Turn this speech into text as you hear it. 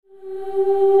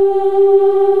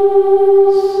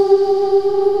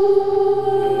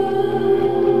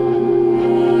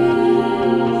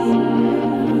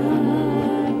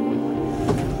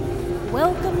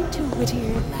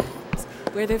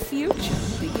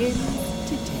begins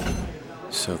today.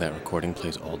 So that recording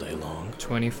plays all day long?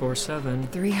 24/7.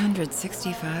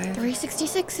 365.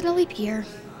 366 in a leap year.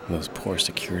 Those poor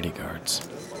security guards.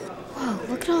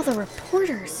 Whoa, look at all the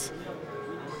reporters.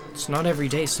 It's not every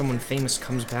day someone famous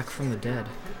comes back from the dead.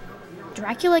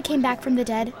 Dracula came back from the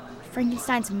dead.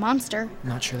 Frankenstein's monster.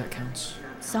 Not sure that counts.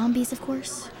 Zombies, of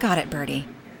course. Got it, Birdie.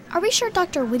 Are we sure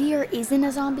Dr. Whittier isn't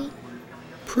a zombie?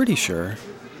 Pretty sure.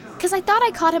 Because I thought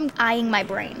I caught him eyeing my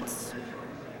brains.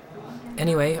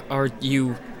 Anyway, are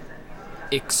you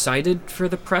excited for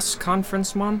the press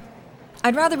conference, Mom?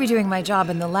 I'd rather be doing my job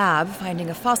in the lab, finding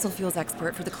a fossil fuels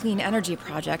expert for the clean energy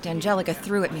project Angelica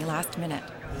threw at me last minute.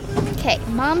 Okay,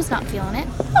 Mom's not feeling it.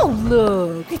 Oh,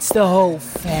 look, it's the whole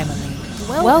family.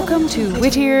 Welcome to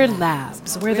Whittier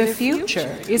Labs, where the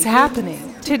future is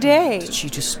happening today. Did she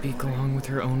just speak along with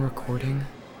her own recording?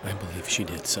 I believe she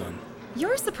did, son.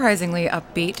 You're surprisingly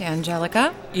upbeat,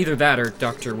 Angelica. Either that or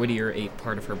Dr. Whittier ate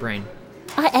part of her brain.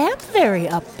 I am very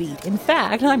upbeat. In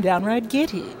fact, I'm downright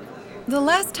giddy. The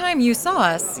last time you saw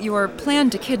us, your plan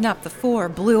to kidnap the Four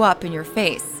blew up in your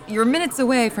face. You're minutes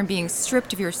away from being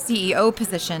stripped of your CEO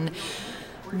position.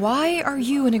 Why are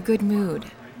you in a good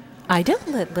mood? I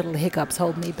don't let little hiccups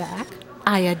hold me back.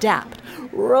 I adapt.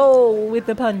 Roll with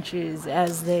the punches,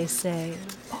 as they say.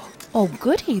 Oh,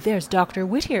 goody, there's Dr.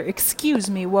 Whittier. Excuse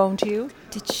me, won't you?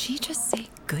 Did she just say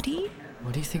goody?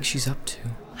 What do you think she's up to?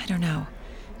 I don't know,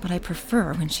 but I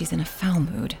prefer when she's in a foul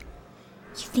mood.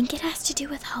 You think it has to do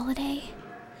with Holiday?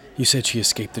 You said she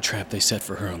escaped the trap they set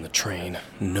for her on the train.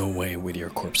 No way Whittier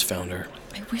Corp's found her.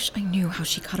 I wish I knew how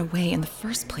she got away in the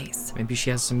first place. Maybe she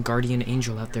has some guardian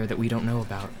angel out there that we don't know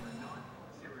about.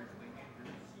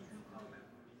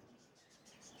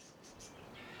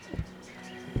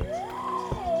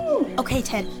 Okay,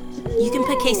 Ted. You can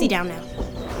put Casey down now.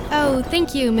 Oh,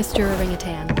 thank you, Mr.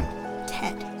 Orangutan.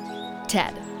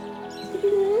 Ted.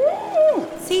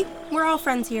 See? We're all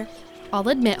friends here. I'll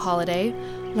admit, Holiday,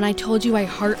 when I told you I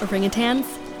heart orangutans,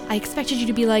 I expected you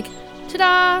to be like,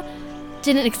 ta-da!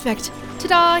 Didn't expect,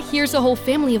 ta-da, here's a whole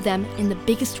family of them, and the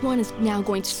biggest one is now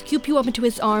going to scoop you up into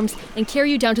his arms and carry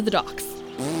you down to the docks.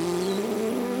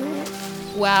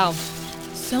 Wow.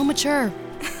 So mature.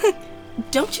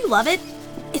 Don't you love it?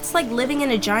 It's like living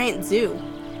in a giant zoo,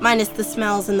 minus the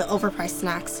smells and the overpriced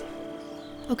snacks.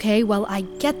 Okay, well, I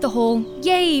get the whole,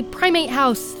 yay, primate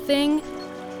house thing.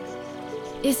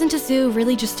 Isn't a zoo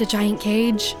really just a giant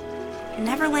cage?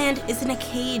 Neverland isn't a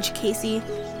cage, Casey.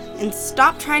 And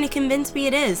stop trying to convince me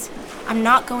it is. I'm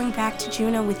not going back to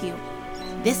Juneau with you.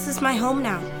 This is my home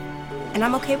now, and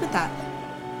I'm okay with that.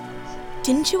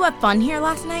 Didn't you have fun here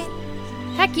last night?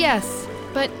 Heck yes,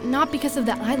 but not because of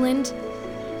the island.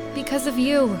 Because of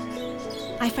you.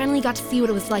 I finally got to see what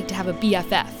it was like to have a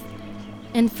BFF.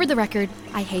 And for the record,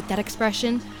 I hate that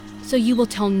expression, so you will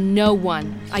tell no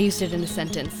one I used it in a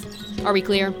sentence. Are we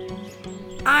clear?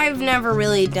 I've never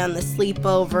really done the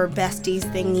sleepover besties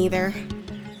thing either.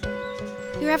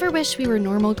 You ever wish we were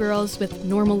normal girls with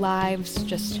normal lives,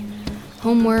 just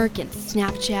homework and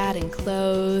Snapchat and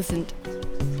clothes and...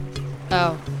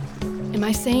 Oh, am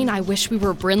I saying I wish we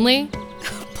were Brinley?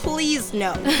 Please,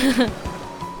 no.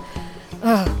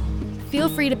 Feel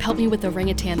free to pelt me with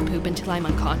orangutan poop until I'm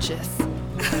unconscious.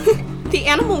 The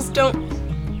animals don't...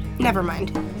 Never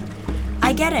mind.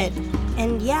 I get it.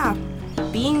 And yeah,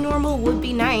 being normal would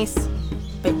be nice.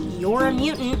 But you're a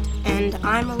mutant, and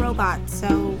I'm a robot,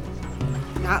 so...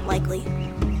 not likely.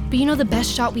 But you know the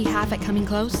best shot we have at coming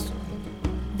close?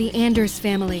 The Anders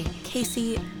family.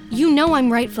 Casey... You know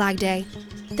I'm right, Flag Day.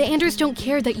 The Anders don't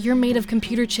care that you're made of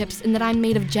computer chips and that I'm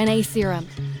made of Gen A serum.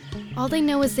 All they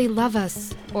know is they love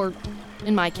us, or,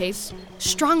 in my case,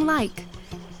 strong like.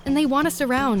 And they want us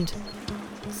around.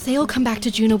 Say you'll come back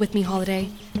to Juneau with me, Holiday.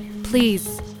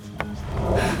 Please.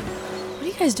 What are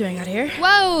you guys doing out here?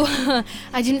 Whoa!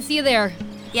 I didn't see you there.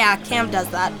 Yeah, Cam does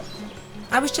that.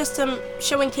 I was just,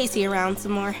 showing Casey around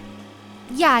some more.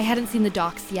 Yeah, I hadn't seen the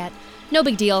docks yet. No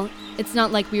big deal. It's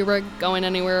not like we were going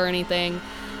anywhere or anything.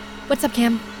 What's up,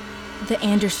 Cam? The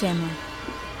Anders family.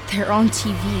 They're on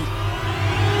TV.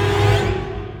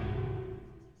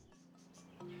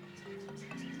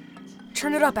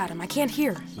 Turn it up, Adam. I can't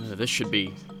hear. This should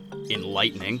be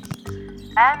enlightening.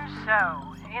 And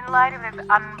so, in light of this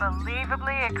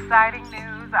unbelievably exciting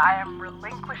news, I am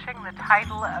relinquishing the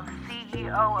title of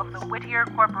CEO of the Whittier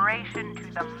Corporation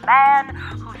to the man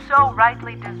who so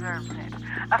rightly deserves it.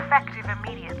 Effective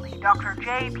immediately, Dr.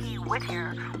 J.P.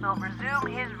 Whittier will resume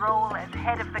his role as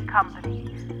head of the company,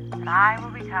 and I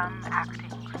will become acting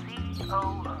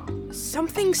COO.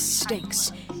 Something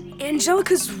stinks.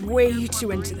 Angelica's way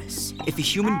too into this. If a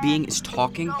human being is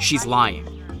talking, she's lying.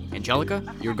 Angelica,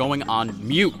 you're going on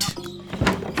mute.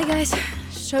 Hey guys,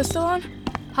 show still on?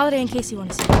 Holiday in case you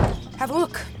want to see. Have a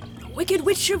look. Wicked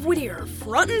Witch of Whittier,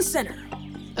 front and center.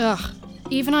 Ugh.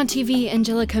 Even on TV,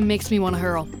 Angelica makes me want to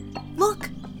hurl. Look,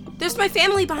 there's my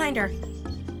family behind her.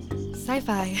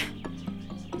 Sci-fi.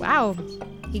 Wow,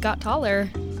 he got taller.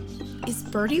 Is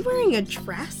Birdie wearing a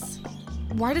dress?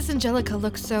 Why does Angelica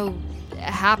look so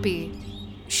happy?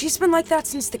 She's been like that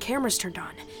since the cameras turned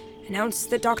on. Announced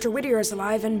that Dr. Whittier is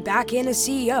alive and back in as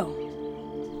CEO.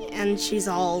 And she's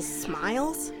all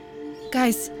smiles?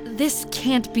 Guys, this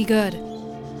can't be good.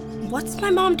 What's my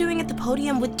mom doing at the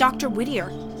podium with Dr. Whittier?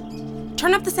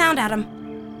 Turn up the sound, Adam.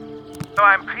 So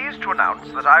I'm pleased to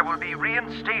announce that I will be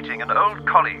reinstating an old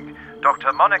colleague,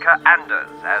 Dr. Monica Anders,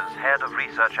 as Head of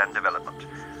Research and Development.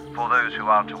 For those who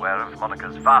aren't aware of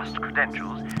Monica's vast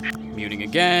credentials... Muting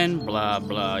again, blah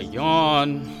blah,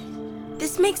 yawn.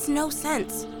 This makes no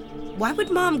sense. Why would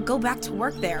Mom go back to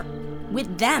work there?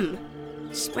 With them?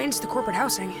 Explains the corporate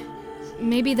housing.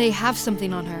 Maybe they have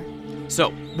something on her.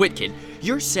 So, Witkid,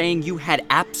 you're saying you had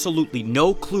absolutely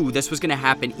no clue this was gonna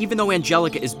happen, even though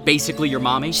Angelica is basically your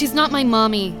mommy? She's not my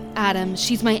mommy, Adam.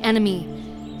 She's my enemy.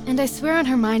 And I swear on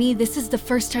Hermione, this is the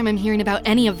first time I'm hearing about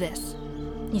any of this.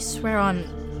 You swear on...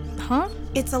 huh?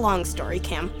 It's a long story,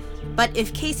 Cam. But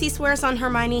if Casey swears on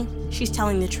Hermione, she's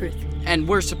telling the truth. And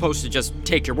we're supposed to just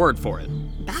take your word for it.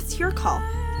 That's your call.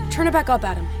 Turn it back up,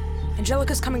 Adam.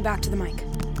 Angelica's coming back to the mic.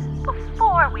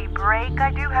 Before we break,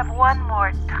 I do have one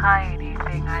more tiny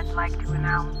thing I'd like to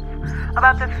announce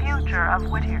about the future of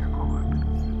Whittier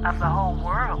Corp. Of the whole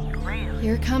world, really.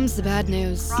 Here comes the bad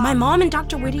news. My mom and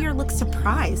Dr. Whittier look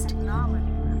surprised.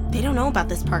 They don't know about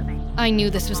this part. I knew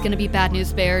this was gonna be bad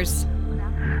news bears.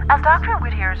 As Dr.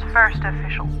 Whittier's first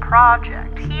official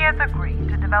project, he has agreed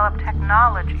to develop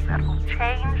technology that will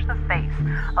change the face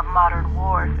of modern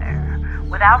warfare.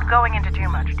 Without going into too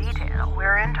much detail,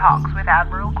 we're in talks with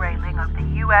Admiral Grayling of the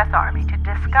U.S. Army to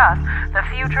discuss the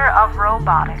future of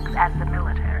robotics and the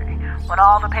military. When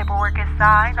all the paperwork is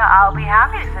signed, I'll be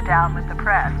happy to sit down with the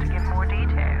press to give more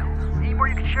details. Any more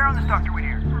you can share on this, Dr.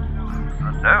 Whittier?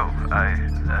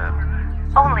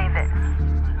 Only this.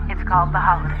 It's called the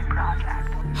Holiday Project.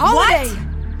 Holiday!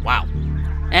 Wow.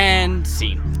 And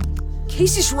scene.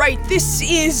 Casey's right, this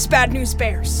is bad news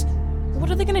bears.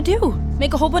 What are they gonna do?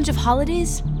 Make a whole bunch of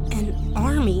holidays? An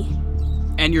army?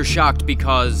 And you're shocked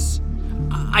because...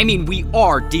 I mean, we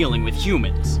are dealing with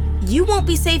humans. You won't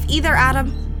be safe either,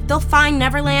 Adam. They'll find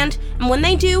Neverland, and when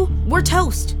they do, we're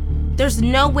toast. There's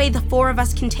no way the four of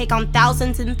us can take on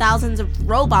thousands and thousands of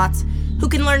robots who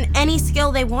can learn any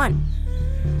skill they want.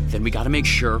 Then we gotta make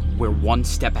sure we're one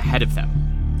step ahead of them.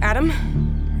 Adam,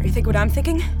 are you thinking what I'm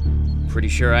thinking? Pretty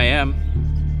sure I am.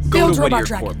 Build to robot Whittier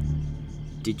dragon. Corp.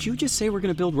 Did you just say we're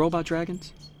gonna build robot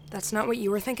dragons? That's not what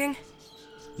you were thinking?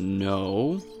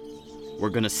 No. We're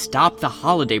gonna stop the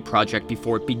Holiday Project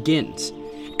before it begins.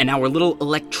 And our little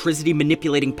electricity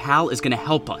manipulating pal is gonna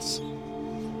help us.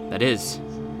 That is,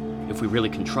 if we really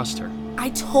can trust her. I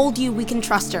told you we can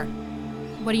trust her.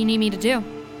 What do you need me to do?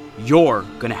 You're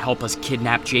gonna help us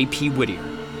kidnap J.P. Whittier.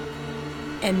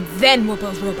 And then we'll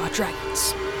build robot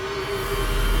dragons.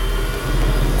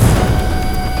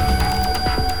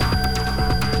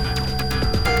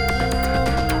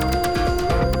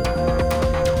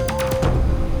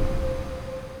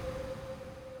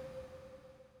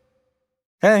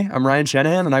 Hey, I'm Ryan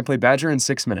Shanahan, and I play Badger in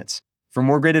 6 Minutes. For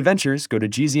more great adventures, go to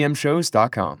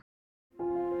gzmshows.com.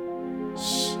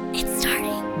 It's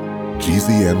starting.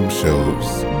 GZM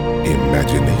Shows.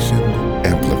 Imagination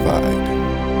Amplified.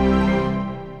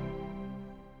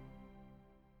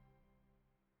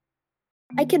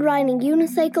 I could ride a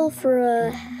unicycle for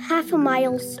a half a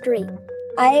mile straight.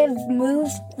 I have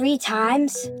moved 3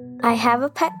 times. I have a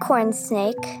pet corn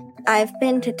snake. I've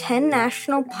been to 10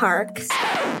 national parks.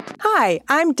 Hi,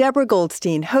 I'm Deborah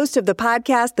Goldstein, host of the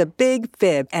podcast The Big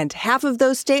Fib, and half of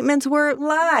those statements were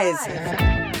lies.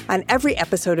 On every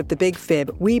episode of The Big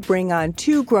Fib, we bring on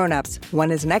 2 grown-ups.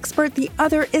 One is an expert, the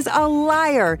other is a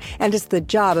liar. And it's the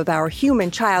job of our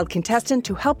human child contestant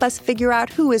to help us figure out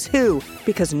who is who,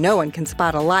 because no one can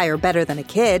spot a liar better than a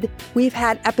kid. We've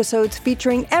had episodes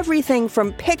featuring everything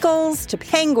from pickles to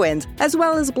penguins, as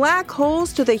well as black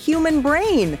holes to the human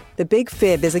brain. The Big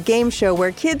Fib is a game show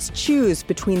where kids choose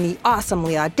between the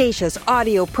awesomely audacious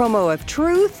audio promo of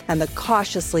truth and the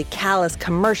cautiously callous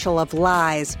commercial of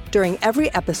lies. During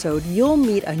every episode, you'll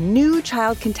meet a new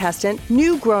child contestant,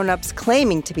 new grown-ups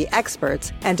claiming to be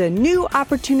experts, and a new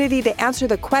opportunity to answer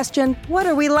the question, what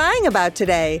are we lying about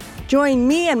today? Join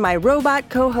me and my robot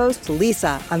co-host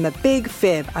Lisa on The Big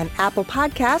Fib on Apple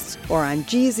Podcasts or on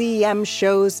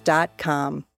gzmshows.com.